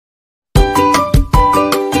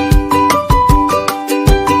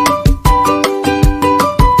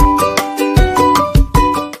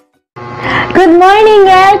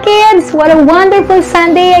Kids! What a wonderful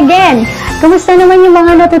Sunday again! Kamusta naman yung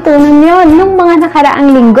mga natutunan nyo nung mga nakaraang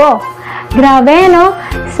linggo? Grabe, no?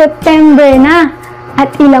 September na! At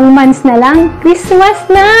ilang months na lang, Christmas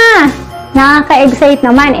na! Nakaka-excite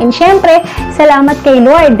naman. And syempre, salamat kay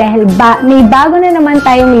Lord dahil may bago na naman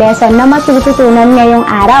tayong lesson na matututunan ngayong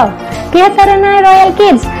araw. Kaya tara na, Royal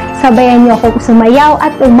Kids! Sabayan niyo akong sumayaw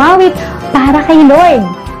at umawit para kay Lord.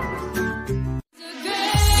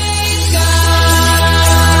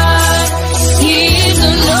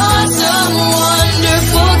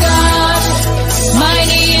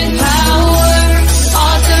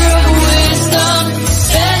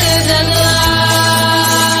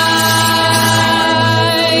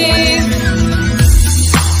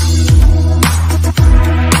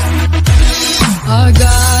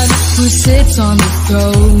 Sits on the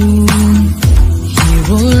throne, He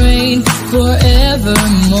will reign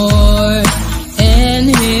forevermore,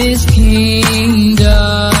 and His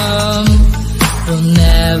kingdom will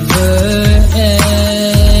never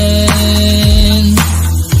end.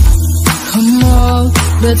 Come on,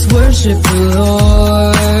 let's worship the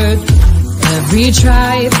Lord, every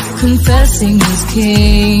tribe confessing He's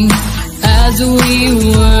King, as we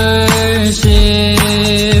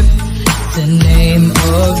worship the name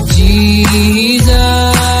of Jesus.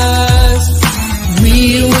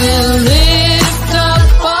 We will lift up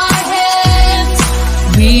our hands,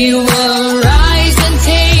 we will rise and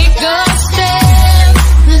take a stand,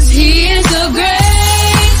 'cause He is a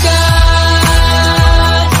great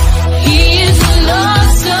God. He is an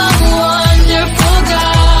awesome, wonderful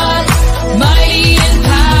God, mighty in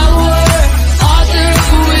power, author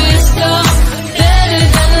of wisdom, better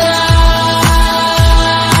than life.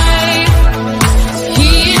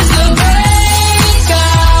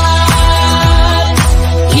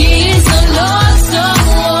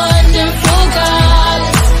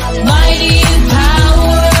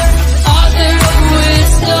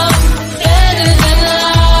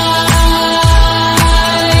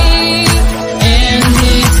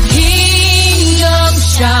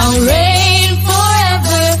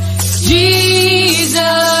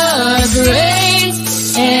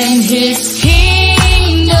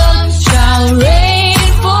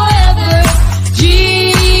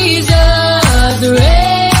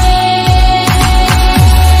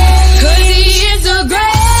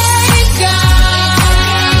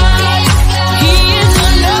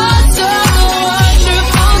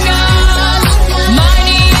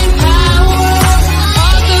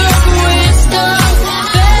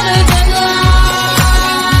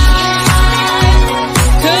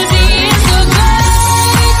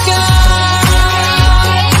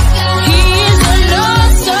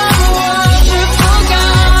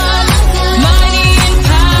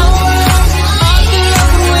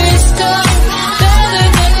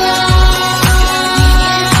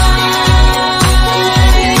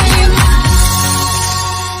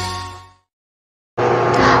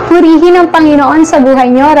 Purihin ang Panginoon sa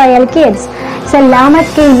buhay nyo, Royal Kids. Salamat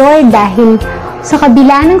kay Lord dahil sa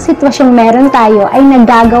kabila ng sitwasyong meron tayo ay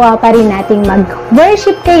nagagawa pa rin nating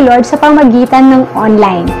mag-worship kay Lord sa pamagitan ng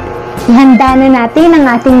online. Ihanda na natin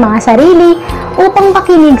ang ating mga sarili upang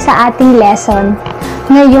makinig sa ating lesson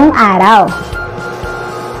ngayong araw.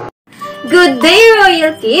 Good day,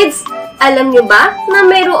 Royal Kids! Alam nyo ba na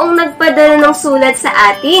mayroong nagpadala ng sulat sa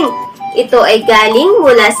atin? Ito ay galing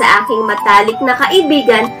mula sa aking matalik na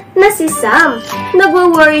kaibigan na si Sam.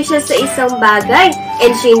 Nagwo-worry siya sa isang bagay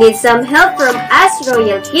and she needs some help from us,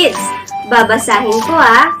 Royal Kids. Babasahin ko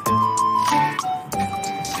ha.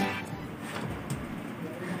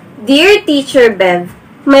 Dear Teacher Bev,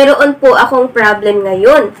 mayroon po akong problem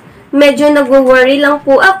ngayon. Medyo nagwo-worry lang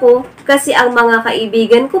po ako kasi ang mga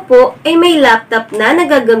kaibigan ko po ay may laptop na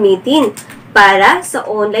nagagamitin para sa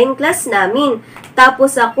online class namin.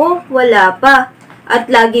 Tapos ako, wala pa.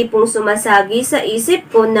 At lagi pong sumasagi sa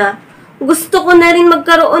isip ko na gusto ko na rin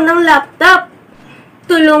magkaroon ng laptop.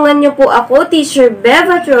 Tulungan niyo po ako, Teacher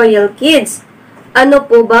Bev at Royal Kids. Ano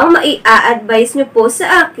po bang mai-a-advise niyo po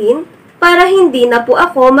sa akin para hindi na po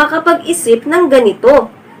ako makapag-isip ng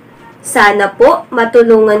ganito? Sana po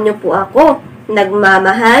matulungan niyo po ako.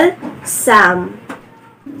 Nagmamahal, Sam.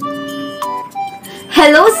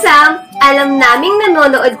 Hello, Sam! Alam naming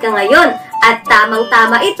nanonood ka ngayon at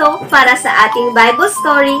tamang-tama ito para sa ating Bible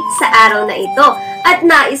story sa araw na ito at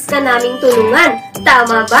nais ka naming tulungan.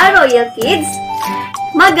 Tama ba, Royal Kids?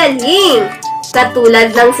 Magaling!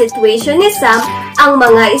 Katulad ng situation ni Sam, ang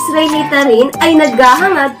mga Israelita rin ay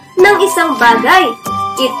naghahangad ng isang bagay.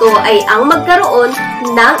 Ito ay ang magkaroon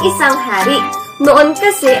ng isang hari. Noon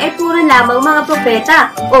kasi ay puro lamang mga propeta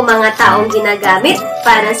o mga taong ginagamit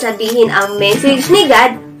para sabihin ang message ni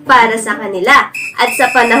God para sa kanila. At sa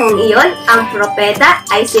panahong iyon, ang propeta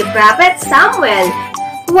ay si Prophet Samuel.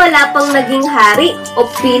 Wala pang naging hari o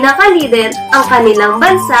pinaka-leader ang kanilang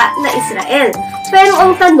bansa na Israel. Pero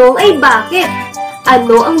ang tanong ay bakit?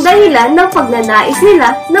 Ano ang dahilan ng pagnanais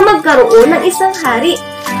nila na magkaroon ng isang hari?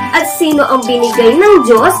 At sino ang binigay ng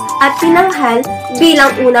Diyos at tinanghal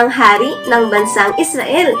bilang unang hari ng bansang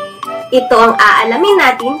Israel? Ito ang aalamin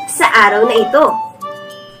natin sa araw na ito.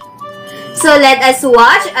 So let us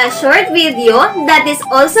watch a short video that is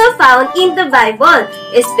also found in the Bible,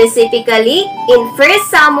 specifically in 1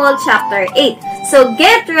 Samuel chapter 8. So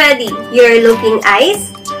get ready, your looking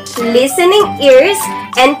eyes, listening ears,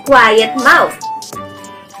 and quiet mouth.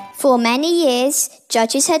 For many years,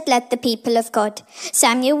 judges had led the people of God.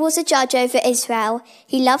 Samuel was a judge over Israel.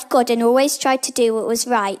 He loved God and always tried to do what was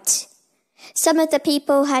right. Some of the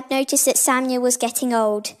people had noticed that Samuel was getting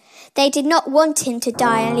old. They did not want him to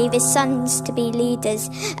die and leave his sons to be leaders,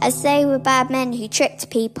 as they were bad men who tricked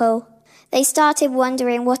people. They started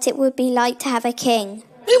wondering what it would be like to have a king.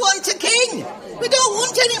 We want a king! We don't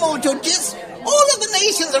want any more judges! All of the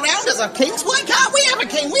nations around us are kings. Why can't we have a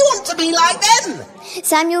king? We want to be like them!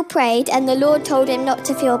 Samuel prayed, and the Lord told him not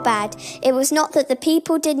to feel bad. It was not that the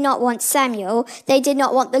people did not want Samuel, they did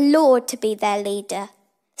not want the Lord to be their leader.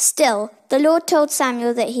 Still, the Lord told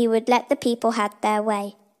Samuel that he would let the people have their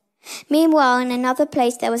way. Meanwhile, in another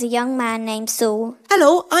place there was a young man named Saul.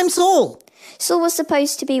 Hello, I'm Saul. Saul was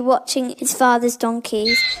supposed to be watching his father's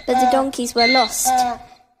donkeys, but the donkeys were lost.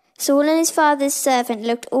 Saul and his father's servant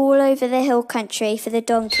looked all over the hill country for the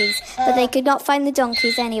donkeys, but they could not find the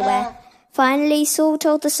donkeys anywhere. Finally, Saul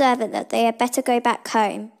told the servant that they had better go back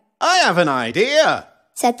home. I have an idea,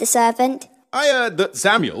 Said the servant. I heard that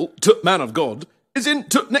Samuel, man of God, is in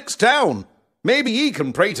next town. Maybe he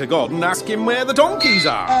can pray to God and ask him where the donkeys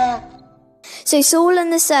are. So Saul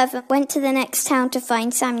and the servant went to the next town to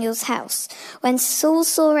find Samuel's house. When Saul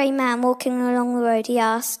saw a man walking along the road, he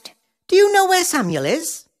asked, Do you know where Samuel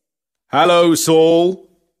is? Hello, Saul.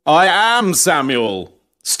 I am Samuel.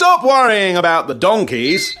 Stop worrying about the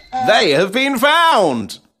donkeys. They have been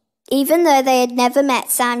found. Even though they had never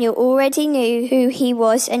met, Samuel already knew who he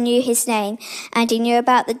was and knew his name, and he knew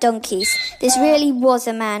about the donkeys. This really was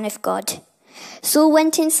a man of God. Saul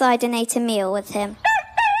went inside and ate a meal with him.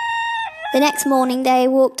 The next morning they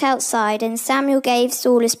walked outside, and Samuel gave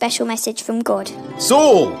Saul a special message from God.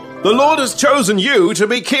 Saul, the Lord has chosen you to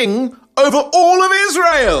be king over all of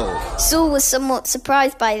Israel. Saul was somewhat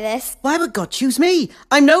surprised by this. Why would God choose me?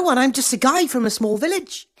 I'm no one. I'm just a guy from a small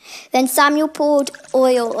village. Then Samuel poured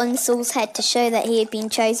oil on Saul's head to show that he had been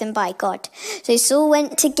chosen by God. So Saul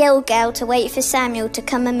went to Gilgal to wait for Samuel to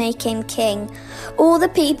come and make him king. All the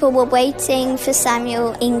people were waiting for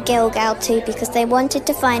Samuel in Gilgal too, because they wanted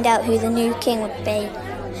to find out who the new king would be.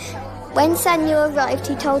 When Samuel arrived,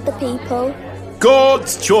 he told the people,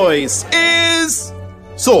 God's choice is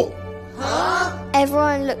Saul.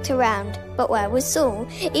 Everyone looked around, but where was Saul?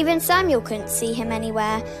 Even Samuel couldn't see him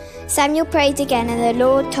anywhere. Samuel prayed again, and the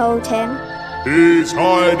Lord told him, He's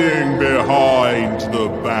hiding behind the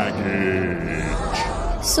baggage.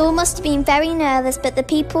 Saul must have been very nervous, but the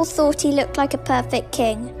people thought he looked like a perfect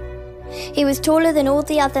king. He was taller than all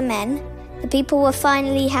the other men. The people were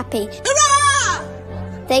finally happy. Hurrah!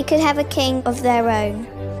 They could have a king of their own.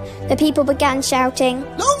 The people began shouting.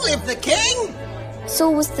 Long live the king!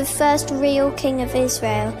 Saul was the first real king of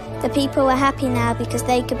Israel. The people were happy now because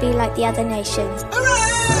they could be like the other nations.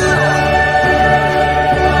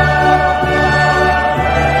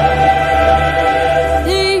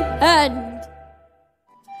 The end.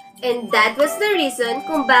 And that was the reason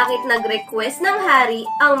kung bakit nag-request ng hari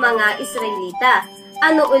ang mga Israelita.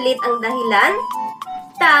 Ano ulit ang dahilan?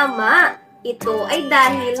 Tama! Ito ay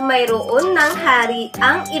dahil mayroon ng hari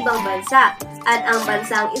ang ibang bansa at ang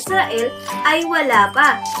bansang Israel ay wala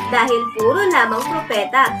pa dahil puro lamang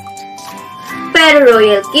propeta. Pero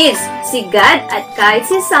Royal Kids, si God at kahit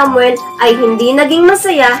si Samuel ay hindi naging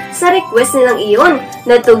masaya sa request nilang iyon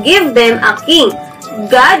na to give them a king.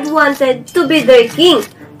 God wanted to be their king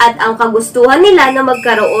at ang kagustuhan nila na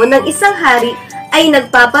magkaroon ng isang hari ay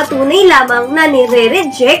nagpapatunay lamang na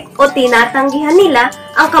nire-reject o tinatanggihan nila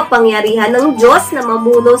ang kapangyarihan ng Diyos na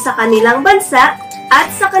mamuno sa kanilang bansa at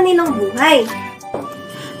sa kanilang buhay.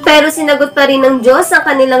 Pero sinagot pa rin ng Diyos ang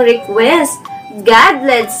kanilang request. God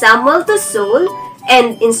led Samuel to Saul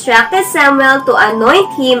and instructed Samuel to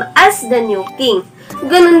anoint him as the new king.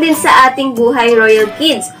 Ganun din sa ating buhay, Royal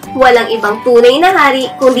Kids. Walang ibang tunay na hari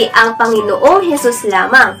kundi ang Panginoong Jesus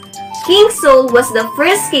lamang. King Saul was the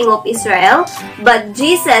first king of Israel, but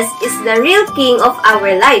Jesus is the real king of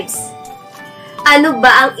our lives. Ano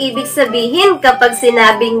ba ang ibig sabihin kapag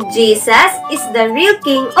sinabing Jesus is the real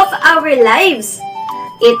King of our lives?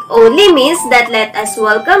 It only means that let us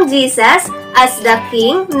welcome Jesus as the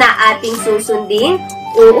King na ating susundin,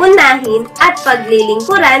 uunahin at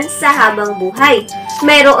paglilingkuran sa habang buhay.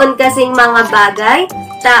 Mayroon kasing mga bagay,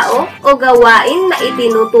 tao o gawain na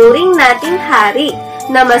itinuturing nating hari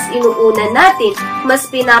na mas inuuna natin, mas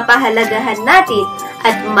pinapahalagahan natin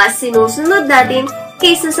at mas sinusunod natin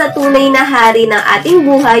kaysa sa tunay na hari ng ating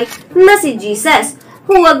buhay na si Jesus.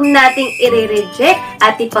 Huwag nating i-reject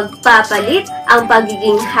at ipagpapalit ang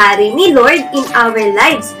pagiging hari ni Lord in our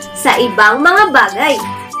lives sa ibang mga bagay.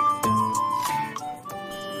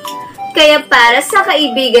 Kaya para sa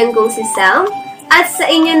kaibigan kong si Sam at sa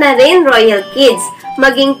inyo na rin Royal Kids,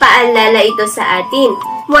 maging paalala ito sa atin.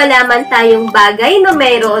 Wala man tayong bagay na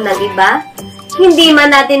mayroon ng iba, hindi man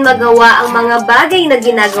natin magawa ang mga bagay na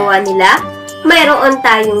ginagawa nila, mayroon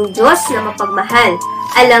tayong Diyos na mapagmahal.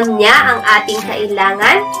 Alam niya ang ating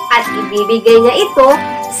kailangan at ibibigay niya ito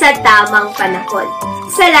sa tamang panahon.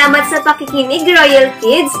 Salamat sa pakikinig, Royal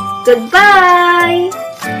Kids! Goodbye!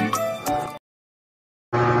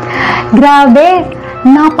 Grabe!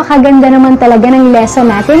 Napakaganda naman talaga ng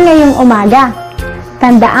lesson natin ngayong umaga.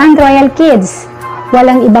 Tandaan, Royal Kids,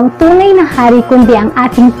 walang ibang tunay na hari kundi ang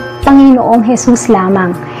ating Panginoong Jesus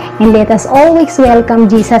lamang. And let us always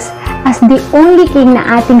welcome Jesus as the only King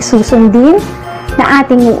na ating susundin, na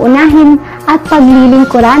ating uunahin at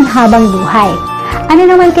paglilingkuran habang buhay. Ano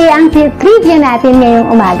naman kaya ang trivia natin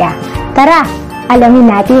ngayong umaga? Tara,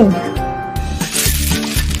 alamin natin.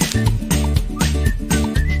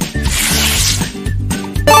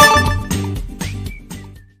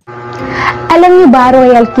 Alam niyo ba,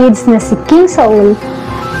 Royal Kids, na si King Saul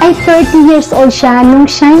ay 30 years old siya nung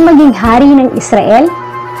siya'y maging hari ng Israel?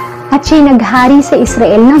 At siya'y naghari sa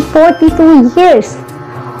Israel ng 42 years.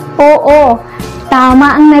 Oo,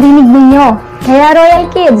 tama ang narinig ninyo. Kaya Royal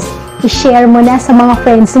Kids, i-share mo na sa mga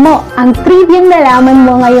friends mo ang trivia nalaman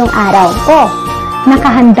mo ngayong araw. O,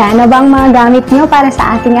 nakahanda na ba ang mga gamit nyo para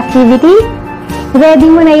sa ating activity?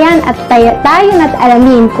 Ready mo na yan at tayo na't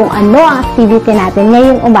alamin kung ano ang activity natin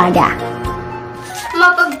ngayong umaga.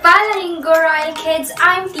 Mapagpalang linggo, Royal Kids!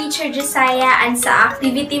 I'm Teacher Josiah and sa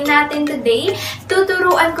activity natin today,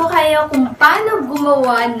 tuturuan ko kayo kung paano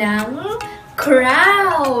gumawa ng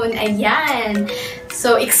crown. Ayan!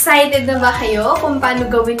 So, excited na ba kayo kung paano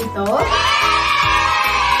gawin ito?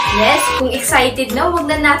 Yes, kung excited na, huwag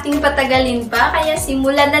na nating patagalin pa, kaya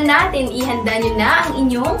simulan na natin. Ihanda nyo na ang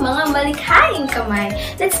inyong mga malikhaing kamay.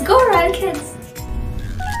 Let's go, Royal Kids!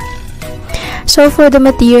 So for the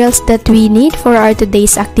materials that we need for our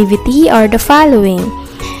today's activity are the following.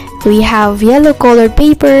 We have yellow colored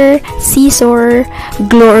paper, scissor,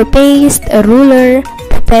 glue or paste, a ruler,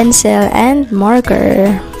 pencil, and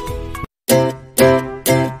marker.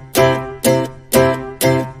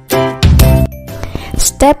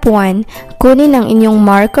 Step 1. Kunin ang inyong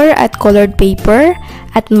marker at colored paper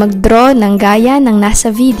at mag-draw ng gaya ng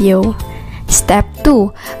nasa video. Step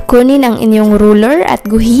 2. Kunin ang inyong ruler at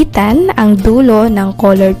guhitan ang dulo ng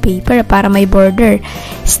colored paper para may border.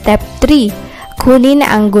 Step 3. Kunin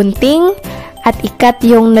ang gunting at ikat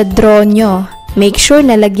yung na-draw nyo. Make sure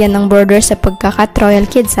na lagyan ng border sa pagkakat, Royal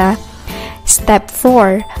Kids, ha. Step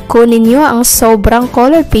 4. Kunin nyo ang sobrang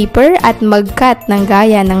colored paper at mag-cut ng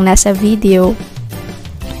gaya ng nasa video.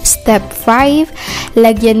 Step 5.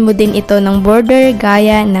 Lagyan mo din ito ng border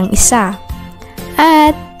gaya ng isa.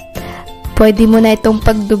 At pwede mo na itong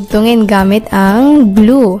pagdugtungin gamit ang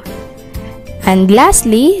glue. And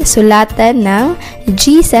lastly, sulatan ng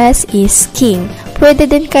Jesus is King. Pwede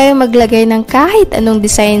din kayo maglagay ng kahit anong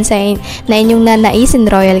design na inyong nanaisin,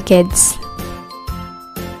 Royal Kids.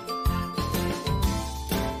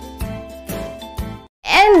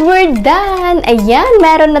 And we're done! Ayan,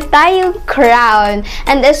 meron na tayong crown.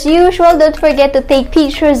 And as usual, don't forget to take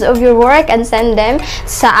pictures of your work and send them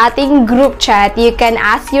sa ating group chat. You can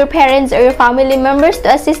ask your parents or your family members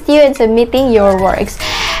to assist you in submitting your works.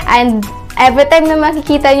 And every time na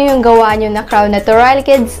makikita nyo yung gawa nyo na crown na to, Royal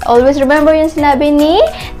Kids, always remember yung sinabi ni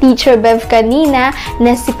Teacher Bev kanina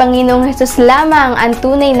na si Panginoong Jesus lamang ang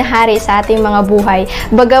tunay na hari sa ating mga buhay.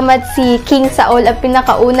 Bagamat si King Saul ang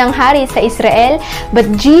pinakaunang hari sa Israel, but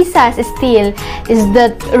Jesus still is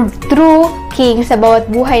the true King sa bawat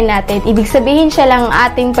buhay natin. Ibig sabihin siya lang ang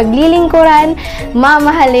ating paglilingkuran,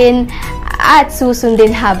 mamahalin, at susundin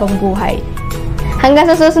habang buhay. Hanggang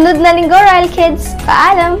sa susunod na linggo, Royal Kids,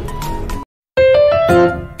 paalam!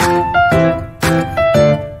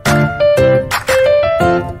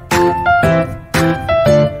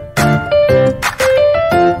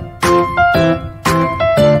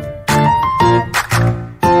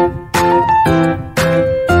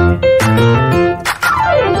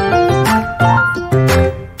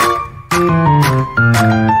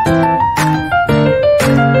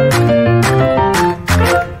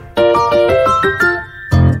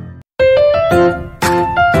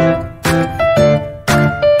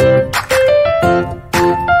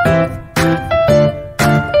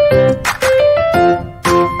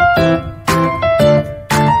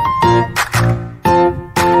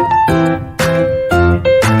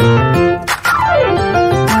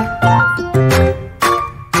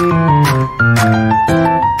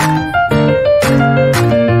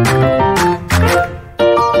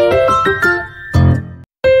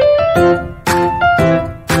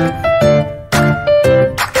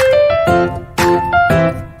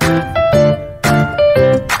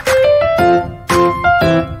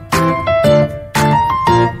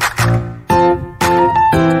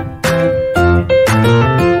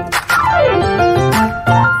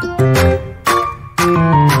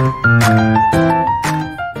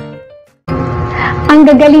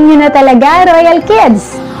 Gagaling nyo na talaga, Royal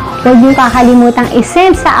Kids! Huwag nyo kakalimutang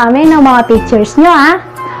isend sa amin ng mga pictures nyo, ha?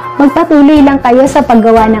 Magpatuloy lang kayo sa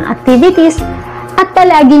paggawa ng activities at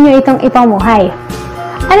palagi nyo itong ipamuhay.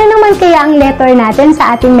 Ano naman kaya ang letter natin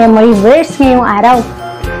sa ating memory verse ngayong araw?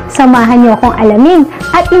 Samahan nyo akong alamin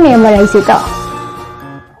at i-memorize ito.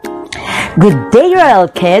 Good day, Royal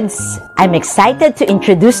Kids! I'm excited to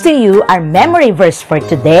introduce to you our memory verse for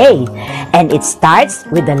today, and it starts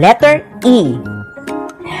with the letter E.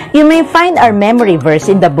 You may find our memory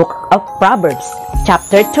verse in the book of Proverbs,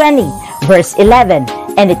 chapter 20, verse 11,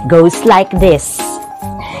 and it goes like this.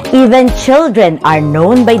 Even children are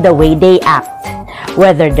known by the way they act,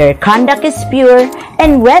 whether their conduct is pure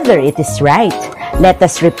and whether it is right. Let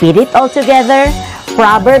us repeat it all together.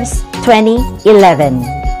 Proverbs 20:11.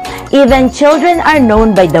 Even children are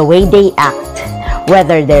known by the way they act,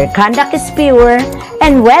 whether their conduct is pure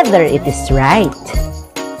and whether it is right.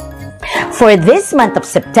 For this month of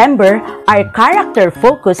September, our character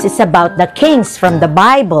focus is about the kings from the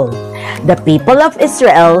Bible. The people of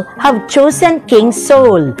Israel have chosen King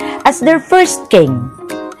Saul as their first king.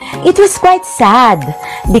 It was quite sad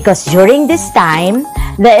because during this time,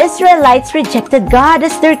 the Israelites rejected God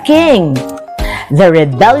as their king. The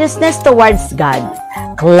rebelliousness towards God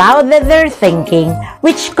clouded their thinking,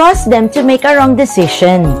 which caused them to make a wrong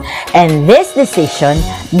decision. And this decision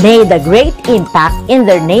made a great impact in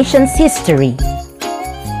their nation's history.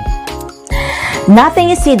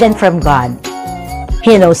 Nothing is hidden from God.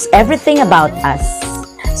 He knows everything about us.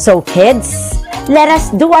 So kids, let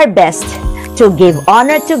us do our best to give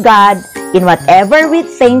honor to God in whatever we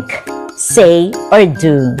think, say, or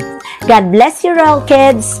do. God bless you, Royal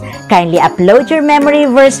Kids. Kindly upload your memory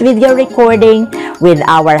verse video recording with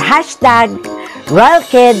our hashtag Royal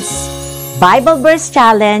Kids Bible Verse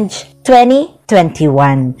Challenge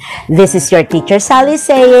 2021. This is your teacher Sally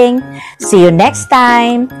saying, see you next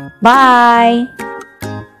time. Bye!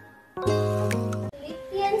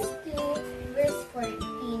 Philippians 2 verse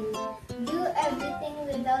 14. Do everything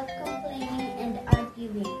without complaining and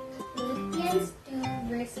arguing. Philippians 2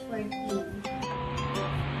 verse 14.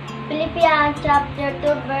 Philippians chapter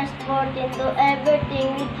 2 verse 14. Do everything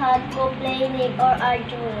without complaining or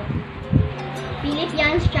arguing.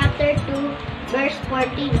 Philippians chapter 2 verse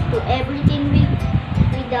 14. Do everything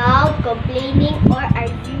without complaining or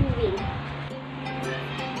arguing.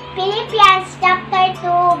 Philippians chapter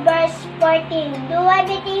 2 verse 14. Do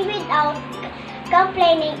everything without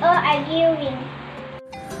complaining or arguing.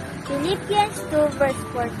 Philippians 2 verse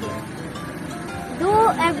 14.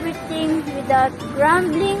 Do everything without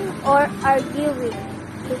grumbling or arguing.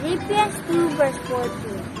 Philippians 2 verse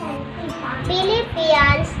 14.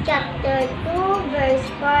 Philippians chapter 2 verse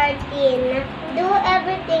 14. Do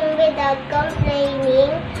everything without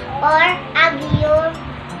complaining or arguing.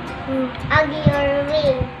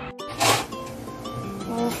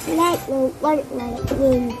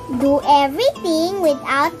 Do everything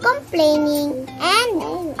without complaining and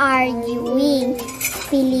arguing.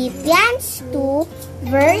 Philippians 2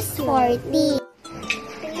 verse 14.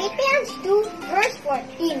 Philippians 2 verse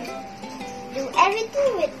 14. Do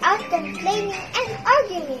everything without complaining and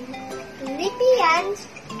arguing. Philippians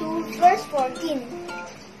 2 verse 14.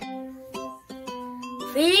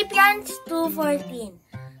 Philippians 2:14.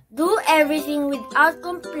 Do everything without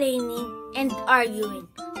complaining and arguing.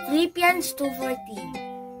 Philippians 2:14.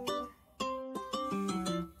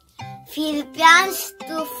 Philippians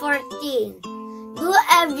 2:14. Do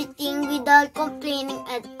everything without complaining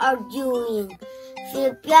and arguing.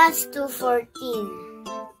 Philippians 2:14.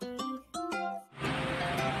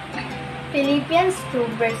 Philippians 2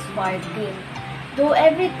 verse 14. Do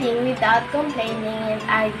everything without complaining and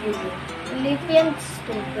arguing. Philippians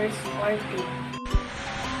 2 verse 14.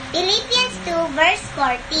 Philippians 2 verse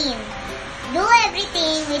 14. Do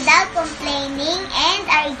everything without complaining and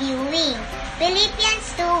arguing. Philippians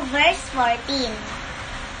 2 verse 14.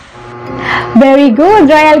 Very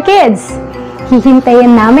good, Royal Kids!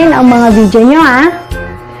 Hihintayin namin ang mga video nyo, ha?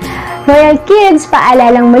 Royal Kids,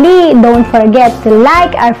 paalalang muli, don't forget to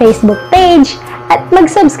like our Facebook page at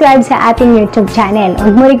mag-subscribe sa ating YouTube channel.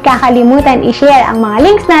 Huwag mo rin kakalimutan i-share ang mga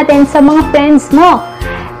links natin sa mga friends mo.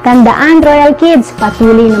 Tandaan, Royal Kids,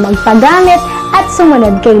 patuloy na magpagamit at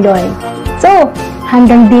sumunod kay Lord. So,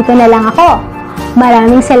 hanggang dito na lang ako.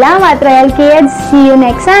 Maraming salamat, Royal Kids. See you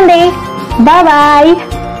next Sunday.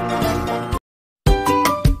 Bye-bye!